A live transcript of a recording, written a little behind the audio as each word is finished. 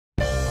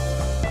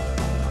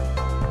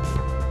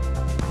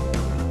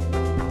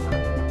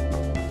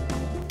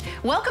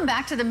Welcome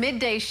back to the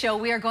Midday Show.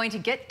 We are going to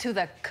get to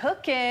the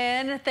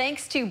cooking.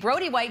 Thanks to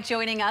Brody White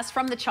joining us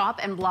from the Chop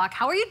and Block.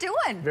 How are you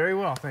doing? Very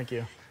well, thank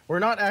you. We're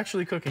not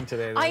actually cooking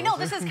today, though. I know,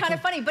 this is kind of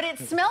funny, but it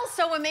smells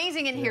so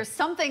amazing in here.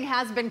 Something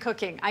has been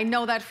cooking. I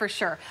know that for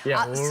sure.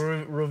 Yeah,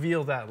 we'll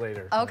reveal that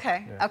later.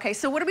 Okay, Yeah. okay.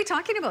 So what are we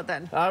talking about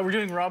then? We're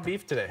doing raw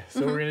beef today. So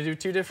we're going to do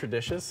two different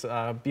dishes,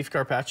 beef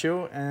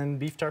carpaccio and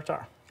beef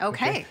tartare.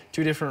 Okay.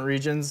 Two different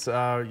regions. You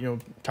know,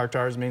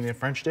 tartare is mainly a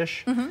French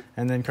dish,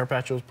 and then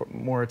carpaccio is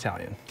more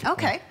Italian.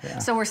 Okay,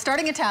 so we're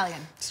starting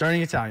Italian.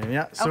 Starting Italian,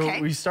 yeah. So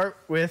we start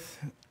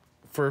with,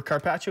 for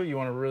carpaccio, you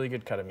want a really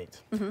good cut of meat.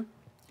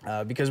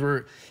 Because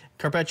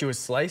carpaccio is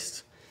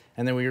sliced,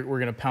 and then we're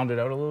going to pound it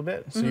out a little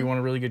bit. So you want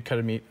a really good cut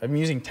of meat. I'm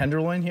using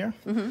tenderloin here.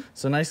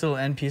 So a nice little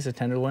end piece of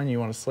tenderloin. You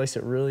want to slice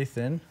it really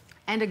thin.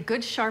 And a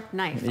good sharp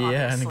knife, obviously.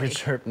 Yeah, and a good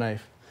sharp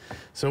knife.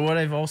 So what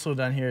I've also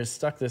done here is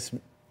stuck this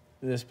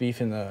beef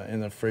in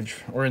the fridge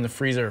or in the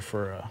freezer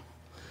for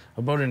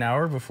about an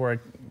hour before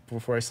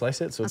I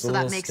slice it. So it's a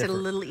little that makes stiffer. it a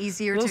little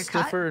easier to cut. A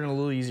little stiffer and a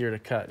little easier to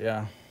cut,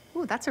 yeah.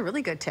 Ooh, that's a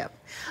really good tip.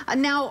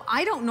 Now,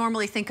 I don't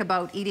normally think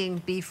about eating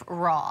beef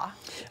raw.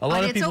 A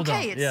lot of people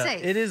don't. It's It's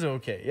safe. It is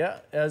okay, yeah.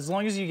 As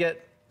long as you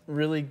get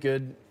really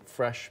good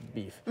fresh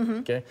beef,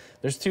 okay?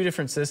 There's two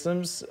different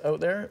systems out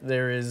there.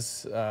 There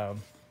is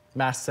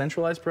mass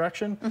centralized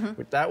production.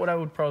 That I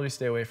would probably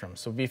stay away from.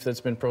 So beef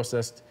that's been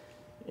processed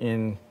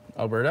in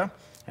Alberta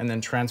and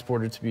then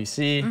transported to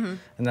BC, and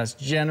that's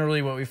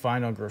generally what we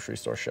find on grocery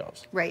store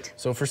shelves. Right.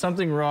 So for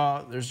something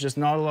raw, there's just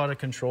not a lot of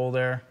control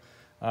there,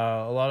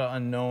 a lot of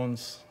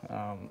unknowns.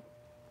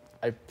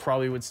 I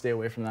probably would stay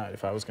away from that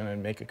if I was going to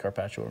make a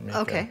carpaccio or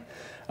make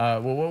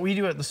well, what we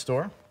do at the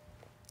store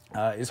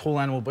is whole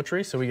animal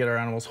butchery, so we get our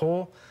animals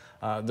whole.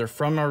 They're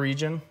from our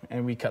region,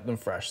 and we cut them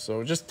fresh.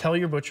 So just tell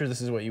your butcher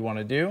this is what you want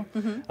to do.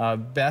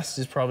 Best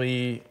is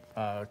probably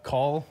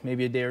call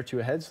maybe a day or two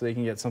ahead so they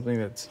can get something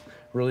that's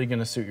really going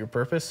to suit your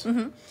purpose.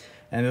 And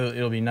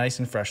it'll be nice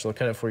and fresh. They'll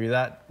cut it for you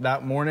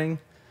that morning,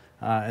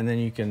 and then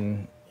you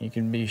can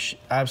be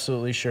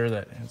absolutely sure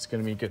that it's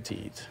going to be good to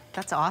eat.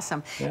 That's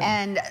awesome. Yeah.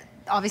 And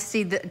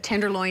obviously the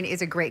tenderloin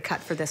is a great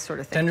cut for this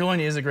sort of thing. Tenderloin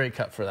is a great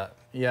cut for that.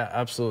 Yeah,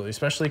 absolutely,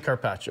 especially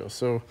carpaccio.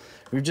 So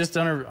we've just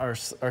done our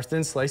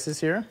thin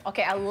slices here.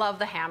 Okay, I love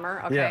the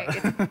hammer. Okay,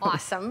 it's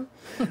awesome.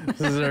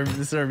 This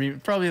is our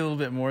meat. Probably a little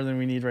bit more than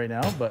we need right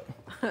now, but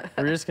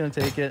we're just going to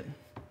take it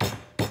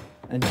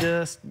and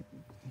just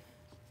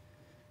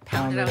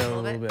pound it out a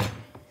little bit.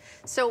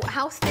 So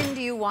how thin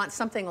do you want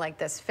something like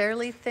this?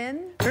 Fairly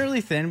thin? Fairly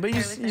thin, but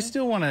you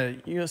still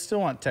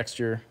want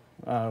texture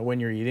when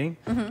you're eating.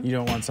 You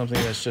don't want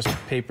something that's just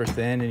paper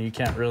thin and you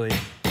can't really,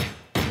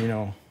 you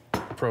know,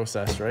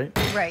 process, right?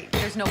 Right.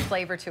 There's no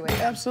flavor to it.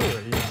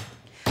 Absolutely.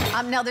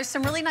 Yeah. Now there's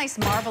some really nice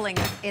marbling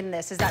in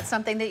this. Is that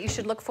something that you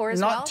should look for as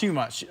well? Not too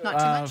much. Not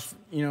too much.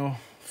 You know,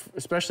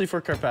 especially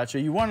for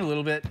carpaccio, you want a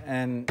little bit,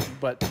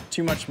 but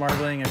too much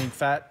marbling. I mean,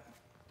 fat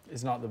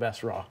is not the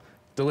best raw.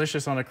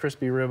 Delicious on a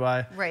crispy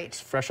ribeye. Right. It's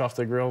fresh off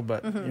the grill,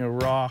 but you know,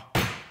 raw,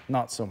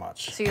 not so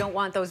much. So you don't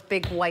want those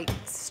big white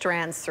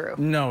strands through.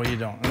 No, you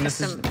don't. And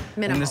this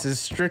is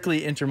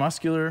strictly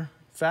intermuscular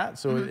fat,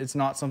 so it's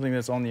not something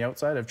that's on the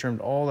outside. I've trimmed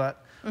all that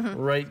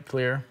right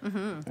clear.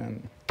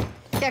 And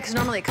yeah, because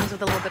normally it comes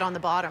with a little bit on the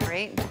bottom,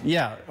 right?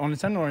 yeah, on the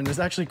tenderloin, there's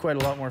actually quite a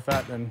lot more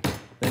fat than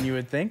you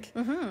would think,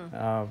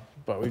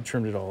 but we've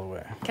trimmed it all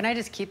away. Can I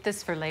just keep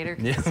this for later?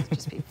 Because it'll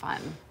just be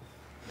fun.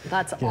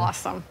 That's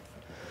awesome.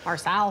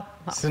 Marcel.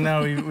 So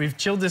now we've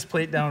chilled this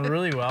plate down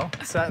really well.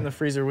 It sat in the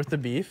freezer with the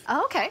beef.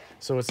 Oh, okay.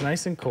 So it's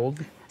nice and cold.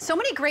 So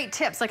many great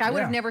tips. Like I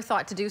would have never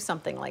thought to do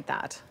something like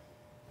that.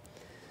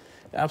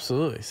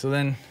 Absolutely. So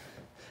then,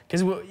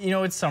 because you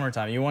know it's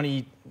summertime, you want to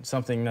eat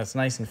something that's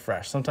nice and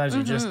fresh. Sometimes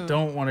you just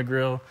don't want to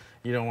grill.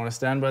 You don't want to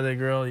stand by the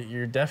grill.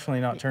 You're definitely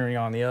not turning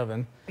on the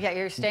oven. Yeah,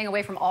 you're staying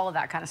away from all of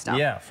that kind of stuff.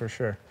 Yeah, for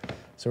sure.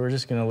 So we're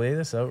just going to lay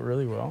this out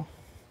really well.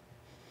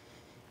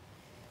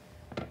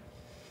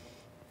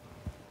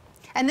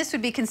 And this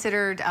would be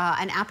considered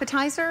an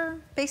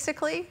appetizer,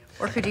 basically?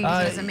 Or could you use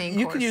it as a main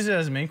course? You could use it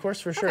as a main course,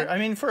 for sure. Okay. I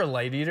mean, for a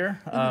light eater,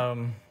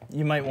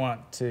 you might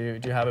want to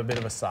have a bit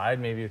of a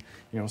side, maybe,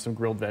 you know, some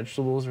grilled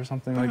vegetables or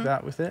something like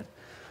that with it.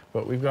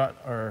 But we've got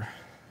we're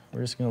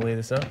just going to lay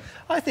this out.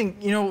 I think,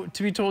 you know,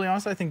 to be totally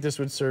honest, I think this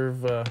would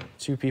serve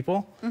 2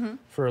 people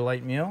for a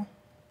light meal.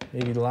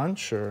 Maybe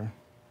lunch or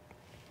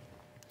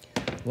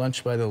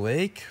lunch by the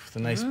lake with a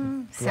nice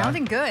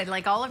sounding good.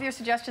 Like all of your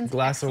suggestions.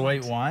 Glass of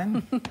white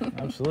wine.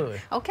 Absolutely.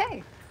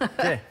 Okay.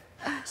 Okay.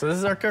 So this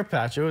is our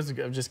carpaccio.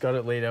 I've just got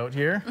it laid out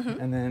here.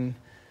 And then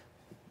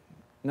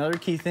another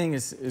key thing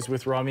is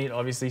with raw meat,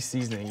 obviously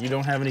seasoning. You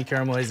don't have any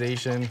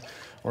caramelization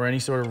or any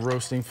sort of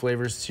roasting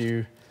flavors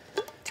to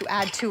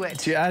add to it.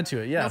 To add to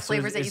it, yeah. No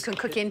flavors that you can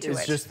cook into it.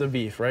 It's just the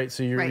beef, right?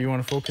 So you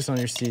want to focus on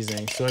your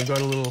seasoning. So I've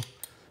got a little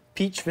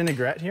peach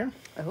vinaigrette here.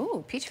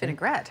 Oh, peach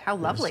vinaigrette. How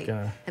lovely.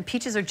 And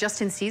peaches are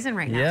just in season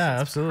right now. Yeah,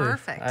 so absolutely.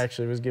 Perfect. I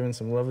actually was given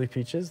some lovely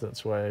peaches.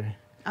 That's why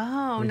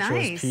we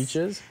chose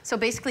peaches. So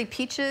basically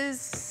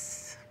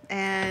peaches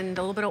and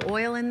a little bit of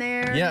oil in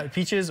there. Yeah,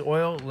 peaches,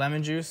 oil,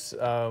 lemon juice.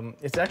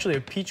 It's actually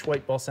a peach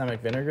white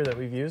balsamic vinegar that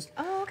we've used.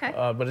 Oh, okay.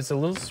 But it's a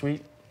little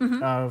sweet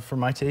for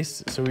my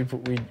taste, so we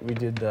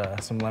did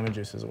some lemon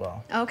juice as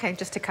well. Okay,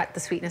 just to cut the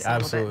sweetness a little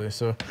bit.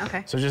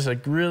 Absolutely. So just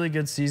like really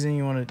good seasoning.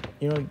 You want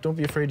to, don't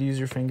be afraid to use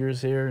your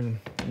fingers here and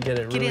get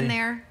it really. Get in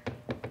there.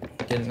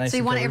 Get it nice. So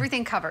you and want covered.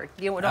 everything covered.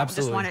 You don't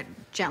just want it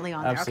gently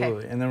on there.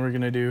 Absolutely. Okay. And then we're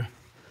gonna do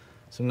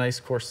some nice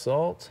coarse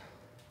salt.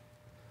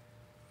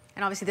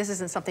 And obviously this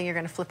isn't something you're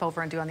going to flip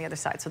over and do on the other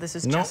side. So this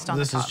is just on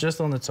the top. This is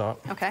just on the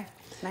top. Okay,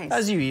 nice.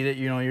 As you eat it,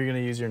 you're going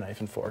to use your knife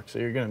and fork, so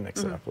you're going to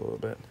mix it up a little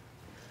bit.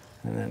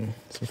 And then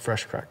some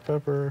fresh cracked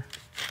pepper.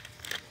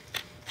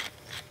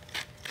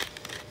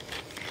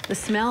 The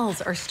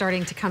smells are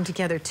starting to come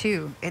together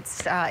too.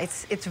 It's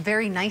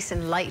very nice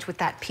and light with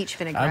that peach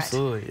vinaigrette.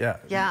 Absolutely, yeah.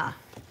 Yeah.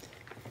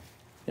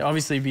 Yeah,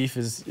 obviously beef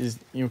is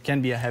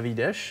can be a heavy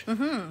dish,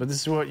 but this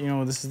is what,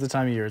 this is the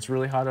time of year. It's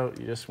really hot out,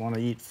 you just want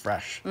to eat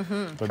fresh.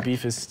 But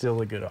beef is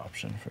still a good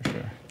option for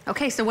sure.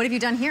 Okay, so what have you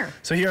done here?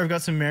 So here I've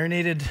got some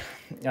marinated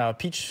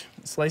peach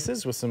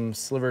slices with some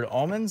slivered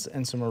almonds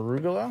and some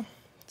arugula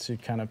to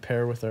kind of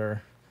pair with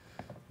our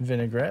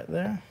vinaigrette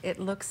there. It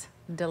looks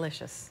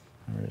delicious.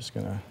 And we're just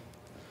gonna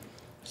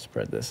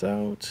spread this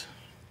out.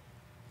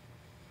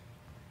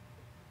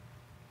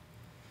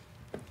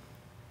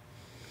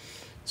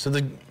 So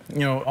the,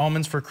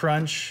 almonds for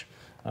crunch,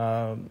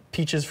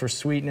 peaches for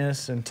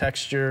sweetness and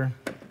texture,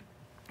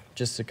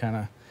 just to kind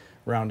of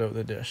round out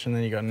the dish. And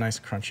then you got a nice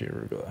crunchy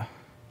arugula.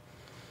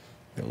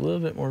 Got a little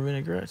bit more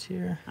vinaigrette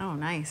here. Oh,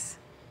 nice.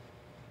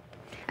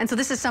 And so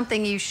this is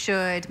something you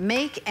should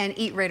make and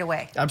eat right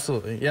away.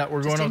 Absolutely. Yeah,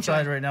 we're going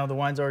outside right now. The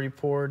wine's already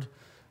poured.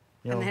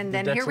 And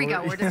then here we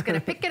go. We're just going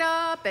to pick it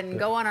up and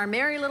go on our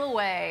merry little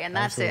way. And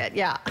that's it.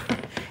 Yeah.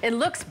 It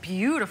looks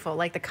beautiful.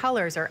 Like the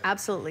colors are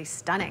absolutely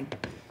stunning.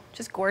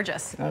 Just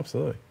gorgeous.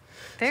 Absolutely.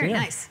 Very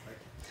nice.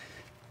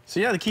 So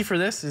yeah, the key for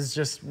this is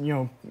just,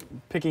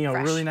 picking out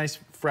really nice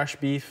fresh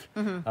beef.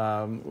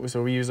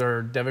 So we use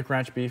our Devic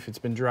Ranch beef. It's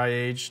been dry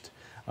aged.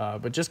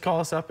 But just call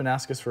us up and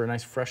ask us for a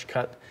nice fresh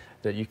cut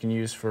that you can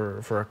use for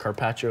a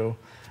carpaccio.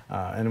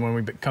 And when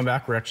we come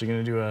back, we're actually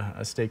going to do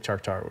a steak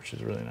tartare, which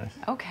is really nice.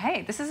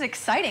 Okay, this is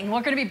exciting.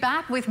 We're going to be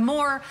back with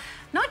more,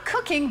 not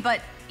cooking, but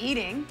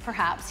eating,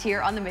 perhaps,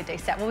 here on the Midday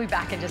set. We'll be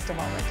back in just a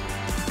moment.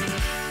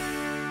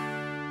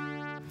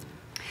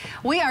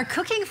 We are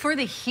cooking for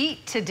the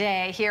heat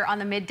today here on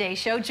the Midday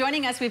Show.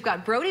 Joining us, we've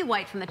got Brody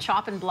White from the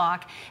Chop and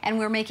Block, and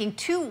we're making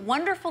two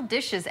wonderful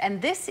dishes,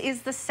 and this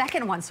is the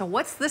second one. So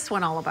what's this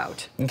one all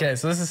about? Okay,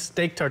 so this is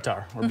steak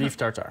tartare, or beef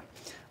tartare.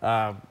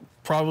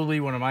 Probably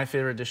one of my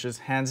favorite dishes,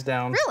 hands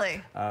down.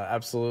 Really?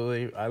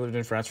 Absolutely. I lived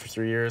in France for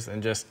 3 years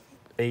and just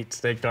ate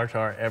steak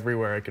tartare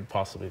everywhere I could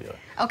possibly do it.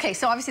 Okay,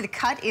 so obviously the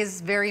cut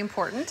is very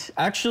important.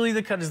 Actually,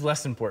 the cut is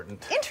less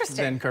important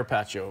than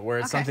carpaccio, where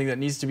it's something that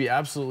needs to be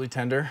absolutely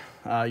tender.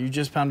 You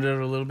just pound it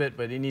out a little bit,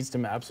 but it needs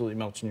to absolutely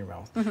melt in your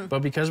mouth.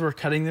 But because we're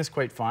cutting this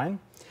quite fine,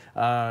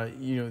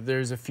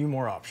 there's a few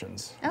more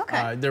options.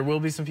 Okay. There will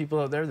be some people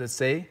out there that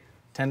say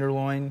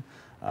tenderloin,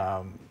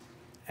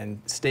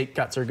 and steak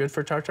cuts are good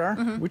for tartare,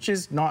 which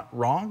is not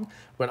wrong,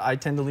 but I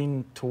tend to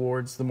lean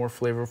towards the more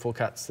flavorful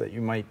cuts that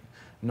you might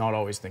not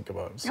always think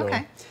about. So,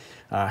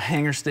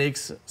 hanger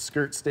steaks,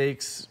 skirt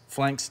steaks,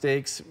 flank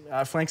steaks.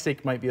 Flank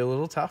steak might be a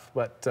little tough,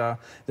 but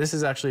this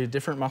is actually a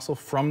different muscle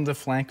from the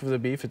flank of the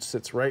beef. It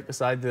sits right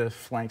beside the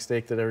flank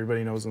steak that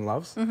everybody knows and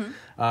loves.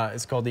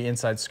 It's called the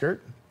inside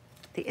skirt.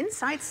 The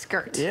inside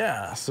skirt.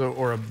 Yeah,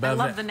 or a bavette. I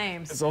love the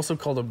names. It's also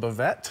called a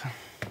bavette.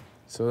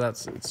 So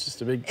it's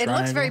just a big triangle. It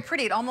looks very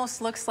pretty. It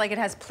almost looks like it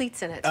has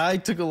pleats in it. I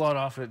took a lot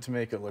off it to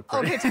make it look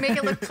pretty. Okay, to make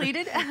it look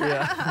pleated?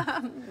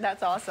 Yeah.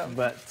 That's awesome.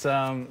 But,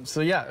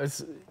 so yeah,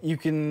 you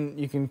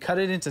can cut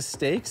it into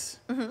steaks.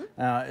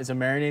 It's a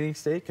marinating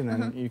steak, and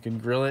then you can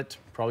grill it,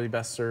 probably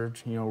best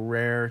served,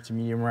 rare to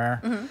medium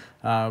rare.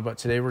 But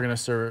today we're gonna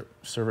serve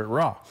it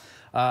raw.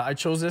 I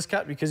chose this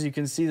cut because you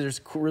can see there's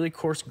really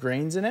coarse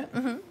grains in it.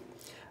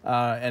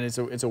 And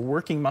it's a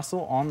working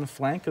muscle on the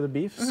flank of the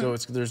beef, so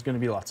there's going to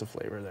be lots of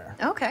flavor there.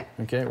 Okay.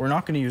 Okay, we're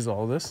not going to use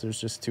all of this.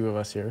 There's just two of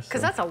us here.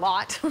 Because that's a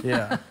lot.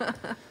 Yeah.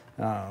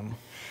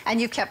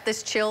 And you've kept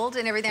this chilled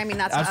and everything? I mean,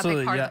 that's a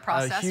big part of the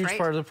process, right? A huge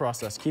part of the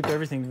process. Keep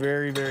everything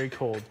very, very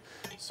cold.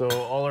 So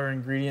all our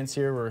ingredients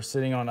here, we're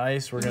sitting on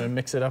ice. We're going to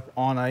mix it up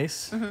on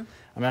ice.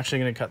 I'm actually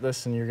going to cut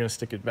this, and you're going to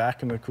stick it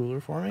back in the cooler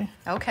for me.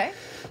 Okay.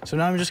 So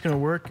now I'm just going to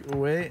work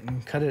away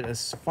and cut it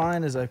as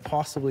fine as I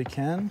possibly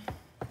can.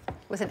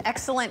 With an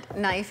excellent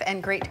knife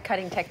and great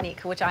cutting technique,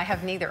 which I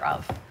have neither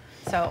of.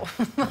 So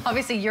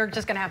obviously you're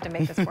just gonna have to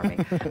make this for me.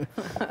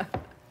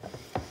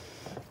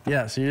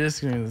 Yeah, so you're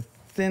just gonna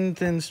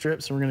thin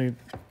strips, and we're gonna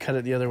cut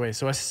it the other way.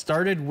 So I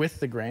started with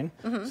the grain,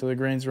 so the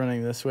grain's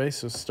running this way.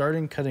 So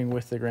starting cutting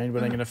with the grain,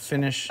 but I'm gonna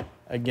finish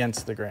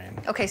against the grain.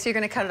 Okay, so you're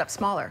gonna cut it up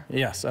smaller?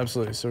 Yes,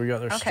 absolutely. So we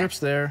got our strips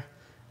there.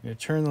 I'm gonna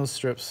turn those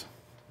strips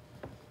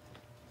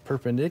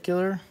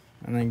perpendicular,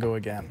 and then go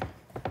again.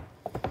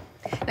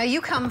 Now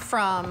you come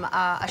from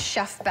a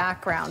chef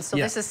background, so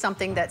this is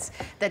something that's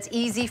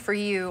easy for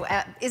you.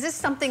 Is this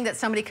something that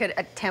somebody could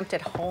attempt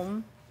at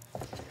home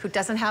who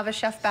doesn't have a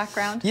chef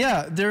background?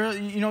 Yeah,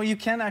 you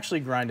can actually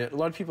grind it. A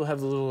lot of people have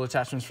the little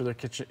attachments for their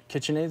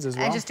KitchenAids as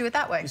well. And just do it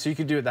that way. So you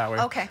could do it that way.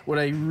 Okay. What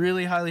I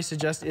really highly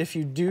suggest, if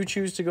you do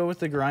choose to go with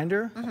the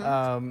grinder,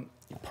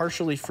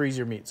 partially freeze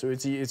your meat. So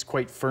it's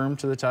quite firm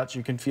to the touch.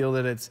 You can feel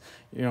that it's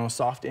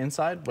soft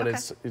inside, but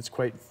it's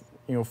quite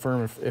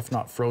firm if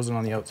not frozen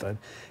on the outside.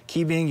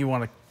 Key being you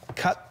want to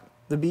cut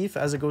the beef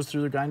as it goes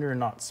through the grinder and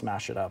not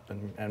smash it up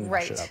and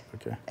mash it up.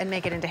 Okay. And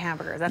make it into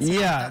hamburgers. That's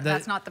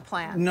that's not the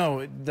plan.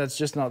 No, that's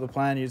just not the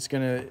plan. It's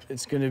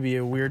gonna be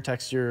a weird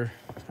texture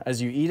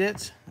as you eat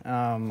it.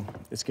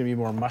 It's gonna be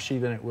more mushy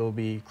than it will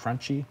be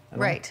crunchy.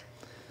 Right.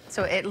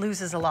 So it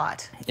loses a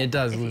lot. It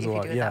does lose a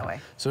lot. If you do it that way.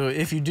 So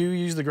if you do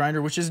use the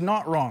grinder, which is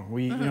not wrong,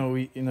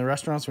 we in the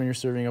restaurants when you're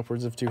serving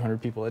upwards of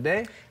 200 people a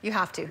day, you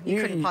have to.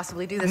 You couldn't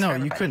possibly do this. No, for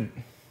everybody. you couldn't.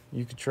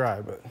 You could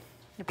try, but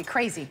it'd be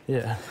crazy.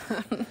 Yeah.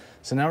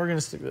 So now we're gonna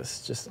stick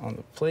this just on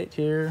the plate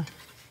here.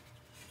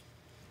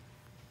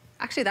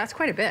 Actually, that's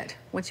quite a bit.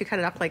 Once you cut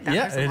it up like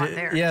that, there's a lot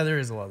there. Yeah, there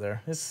is a lot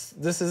there. This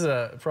is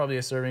probably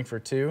a serving for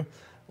 2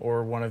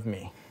 or one of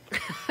me.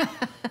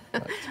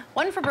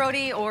 One for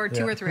Brody or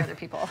 2 or 3 other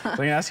people. So I'm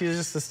gonna ask you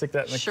just to stick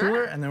that in the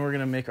cooler, and then we're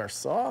gonna make our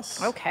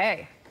sauce.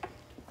 Okay.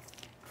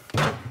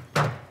 So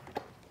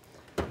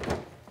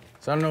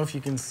I don't know if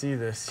you can see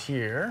this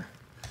here,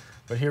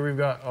 but here we've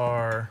got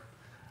our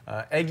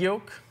egg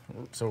yolk,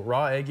 so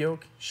raw egg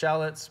yolk,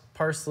 shallots,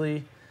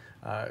 parsley,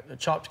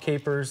 chopped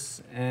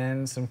capers,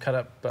 and some cut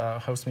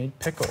up house-made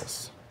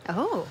pickles.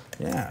 Oh,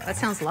 yeah. That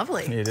sounds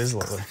lovely. It is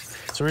lovely.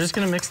 So we're just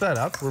gonna mix that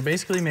up. We're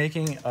basically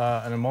making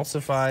an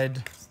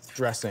emulsified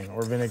dressing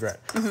or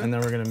vinaigrette, and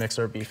then we're gonna mix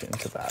our beef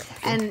into that.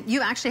 Okay? And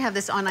you actually have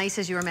this on ice,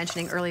 as you were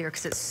mentioning earlier,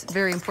 because it's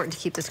very important to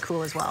keep this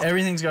cool as well.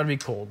 Everything's gotta be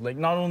cold, like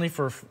not only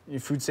for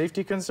food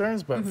safety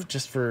concerns, but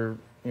just for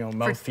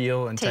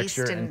mouthfeel and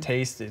texture and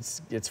taste.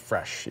 It's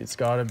fresh. It's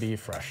gotta be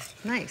fresh.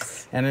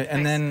 Nice.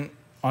 And then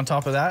on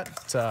top of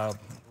that,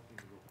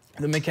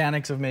 the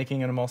mechanics of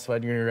making an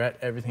emulsified vinaigrette,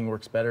 everything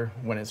works better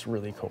when it's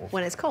really cold.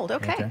 When it's cold,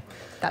 okay.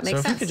 That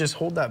makes sense. So if you could just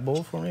hold that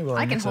bowl for me while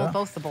I mix it. I can hold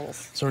both the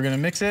bowls. So we're gonna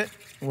mix it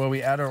while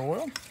we add our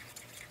oil.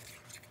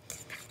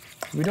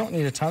 We don't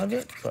need a ton of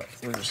it, but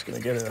we're just gonna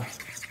get a...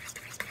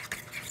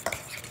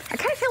 I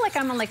kind of feel like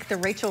I'm on like the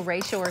Rachel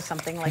Ray show or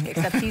something, like,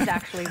 except he's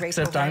actually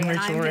Rachel Ray. Except I'm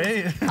Rachel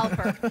Ray.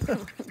 Helper.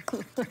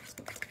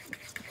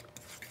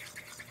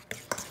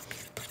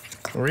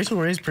 Well, Rachel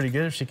Ray's pretty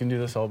good if she can do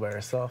this all by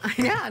herself.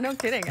 Yeah, no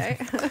kidding, eh?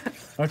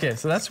 Okay,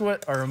 so that's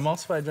what our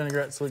emulsified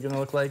vinaigrette's gonna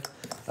look like.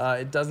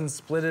 It doesn't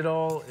split at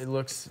all. It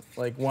looks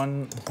like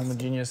one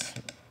homogeneous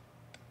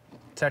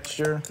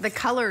texture. The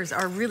colors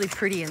are really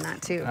pretty in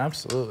that too.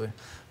 Absolutely.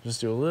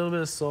 Just do a little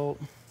bit of salt,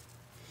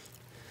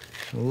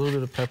 a little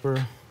bit of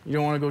pepper. You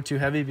don't want to go too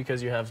heavy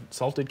because you have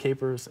salted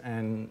capers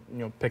and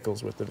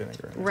pickles with the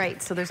vinegar.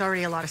 Right, so there's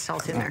already a lot of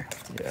salt in there.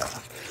 Yeah.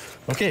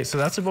 Okay, so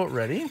that's about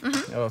ready.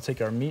 I'll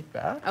take our meat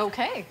back.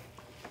 Okay.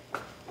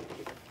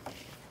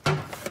 The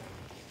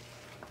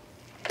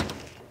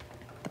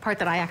part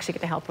that I actually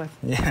get to help with.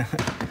 Yeah.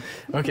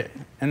 Okay,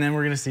 and then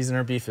we're going to season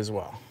our beef as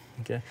well.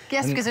 Okay.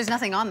 Yes, because there's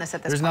nothing on this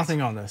at this point. There's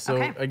nothing on this.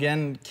 So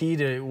again, key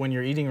to when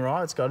you're eating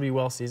raw, it's got to be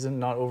well seasoned,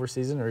 not over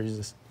seasoned, or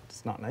it's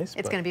not nice.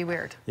 It's going to be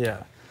weird.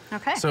 Yeah.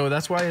 Okay. So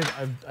that's why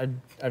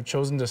I've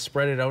chosen to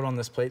spread it out on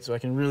this plate so I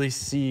can really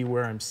see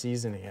where I'm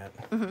seasoning it.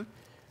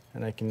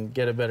 And I can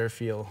get a better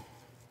feel.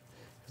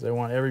 Because I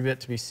want every bit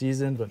to be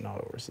seasoned, but not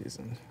over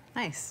seasoned.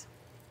 Nice.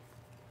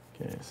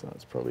 Okay, so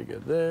that's probably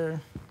good there.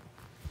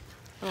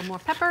 A little more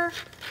pepper.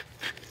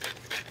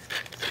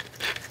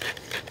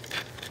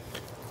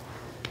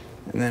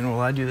 And then while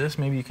I do this,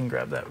 maybe you can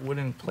grab that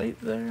wooden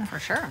plate there. For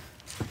sure.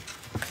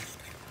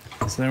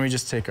 So then we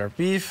just take our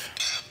beef.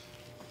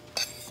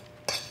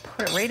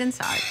 Put it right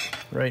inside.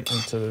 Right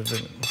into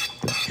the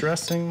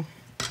dressing.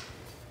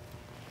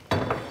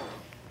 And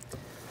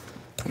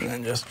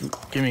then just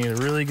giving it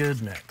a really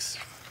good mix.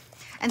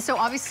 And so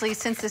obviously,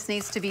 since this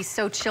needs to be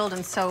so chilled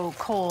and so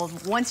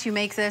cold, once you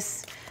make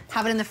this,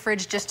 have it in the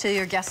fridge just till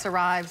your guests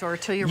arrives or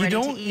till you're ready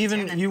to eat.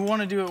 You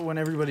want to do it when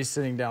everybody's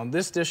sitting down.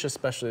 This dish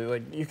especially,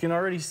 like you can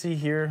already see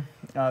here,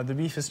 the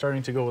beef is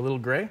starting to go a little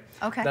gray.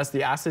 Okay. That's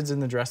the acids in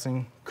the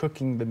dressing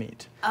cooking the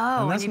meat.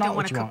 Oh, and that's you not don't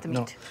want what to cook the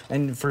meat. No.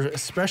 And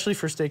especially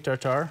for steak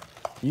tartare,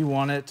 you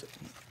want to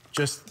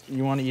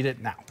eat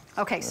it now.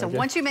 Okay, so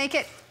once you make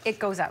it, it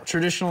goes out.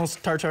 Traditional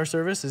tartare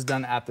service is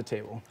done at the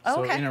table.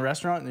 Oh, so in a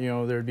restaurant,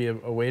 there'd be a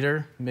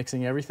waiter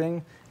mixing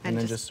everything and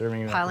then just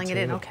serving it piling at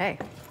the table. in, okay.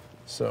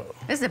 So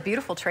this is a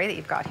beautiful tray that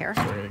you've got here.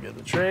 So we're gonna get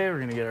the tray, we're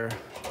gonna get our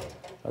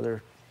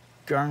other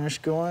garnish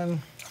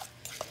going.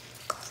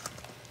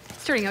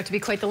 It's turning out to be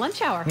quite the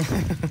lunch hour.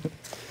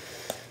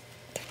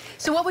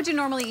 So what would you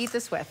normally eat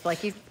this with?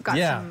 Like you've got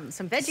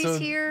some veggies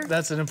here.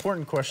 That's an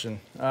important question.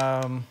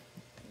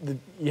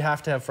 You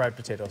have to have fried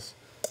potatoes.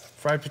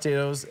 Fried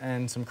potatoes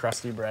and some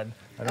crusty bread.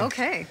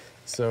 Okay.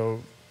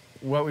 So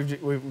what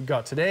we've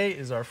got today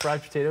is our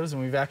fried potatoes,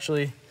 and we've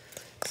actually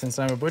since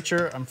I'm a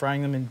butcher, I'm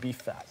frying them in beef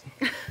fat.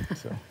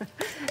 So.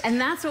 And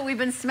that's what we've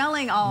been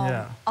smelling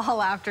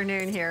all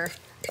afternoon here.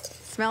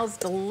 Smells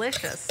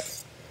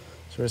delicious.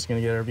 So we're just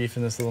gonna get our beef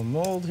in this little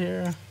mold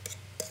here,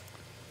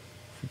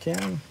 if we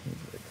can.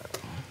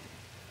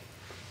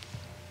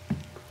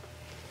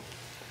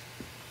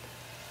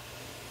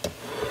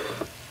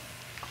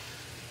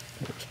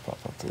 Just pop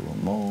up the little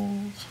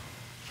mold.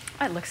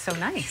 Oh, it looks so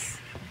nice.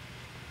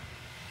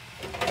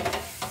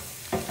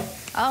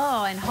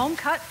 Oh, and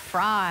home-cut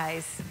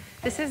fries.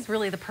 This is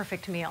really the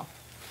perfect meal.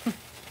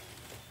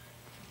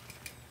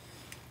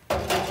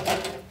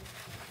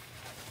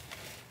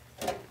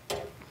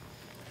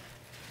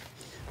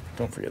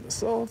 Don't forget the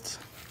salt.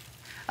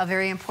 A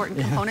very important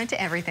component to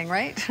everything,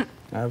 right?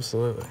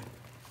 Absolutely.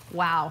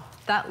 Wow,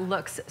 that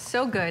looks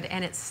so good,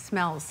 and it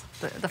smells,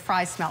 the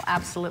fries smell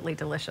absolutely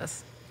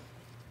delicious.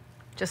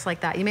 Just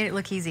like that. You made it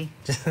look easy.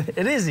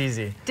 It is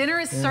easy. Dinner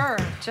is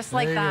served, just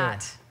like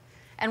that.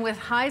 And with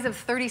highs of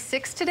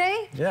 36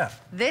 today,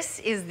 this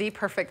is the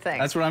perfect thing.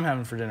 That's what I'm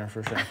having for dinner,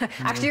 for sure.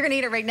 Actually, you're gonna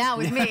eat it right now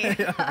with me.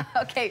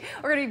 Okay,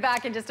 we're gonna be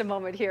back in just a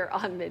moment here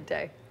on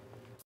Midday.